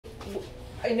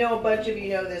I know a bunch of you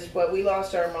know this, but we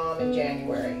lost our mom in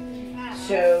January.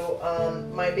 So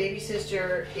my baby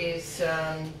sister is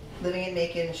living in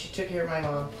Macon. She took care of my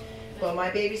mom. Well,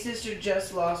 my baby sister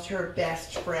just lost her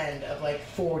best friend of like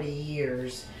 40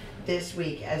 years this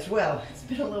week as well. It's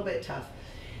been a little bit tough.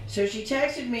 So she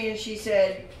texted me and she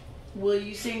said, will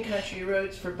you sing Country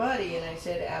Roads for Buddy? And I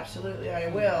said, absolutely, I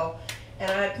will.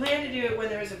 And I planned to do it when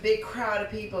there was a big crowd of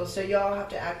people, so y'all have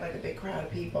to act like a big crowd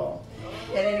of people.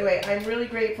 And anyway, I'm really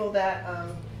grateful that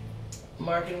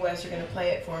Mark and Wes are going to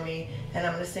play it for me, and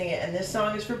I'm going to sing it. And this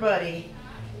song is for Buddy.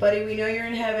 Buddy, we know you're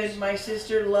in heaven. My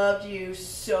sister loved you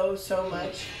so, so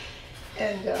much.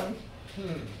 And,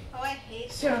 Oh, I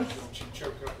hate so, this. Don't you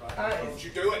choke up, right? Don't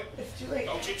you do it. It's too late.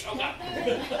 Don't you choke up. I'm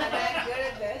not good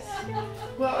at this.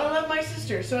 Well, I love my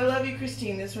sister, so I love you,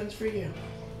 Christine. This one's for you.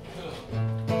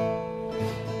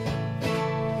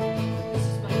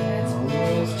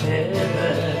 Almost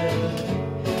heaven,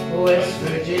 West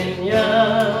Virginia,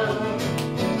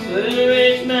 Blue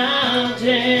Ridge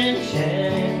Mountain,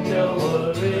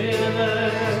 Shenandoah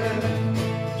River.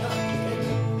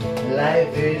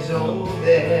 Life is old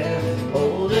there,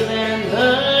 older than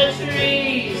the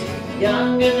trees,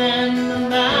 younger than the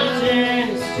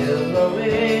mountains, still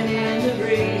blowing in the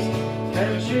breeze.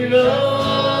 Country roads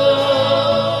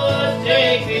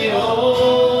take me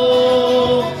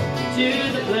home to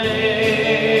the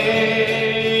place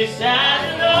I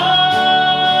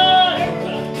know,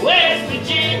 West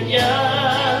Virginia,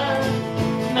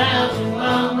 Mountain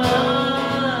Mama,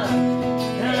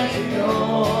 country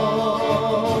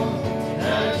home,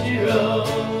 country road.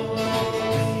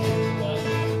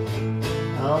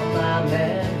 All my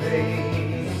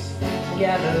memories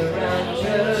gather around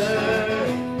her,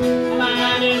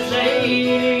 miners,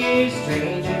 ladies,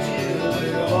 stranger to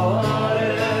the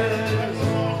waters,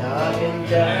 dark and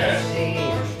dusty,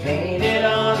 painted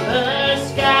on the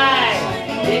sky,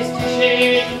 misty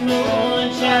shades of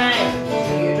moonshine,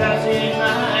 teardrops in my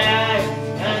eyes.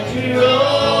 Country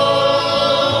roads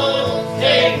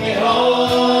take me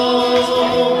home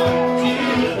to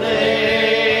the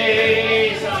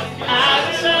place I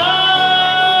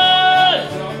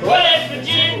was, West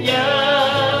Virginia,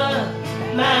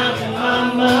 Mountain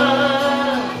Mama,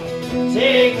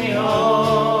 take me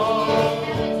home,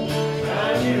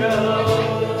 country road.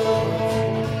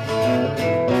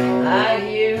 I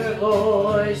hear her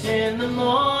voice in the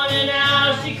morning,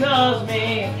 how she calls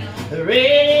me. The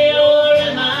radio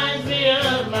reminds me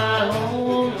of my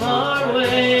home far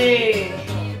away.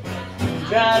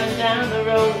 Driving down the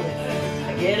road, I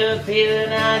get a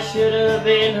feeling I should have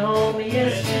been home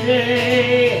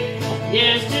yesterday.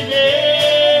 Yesterday.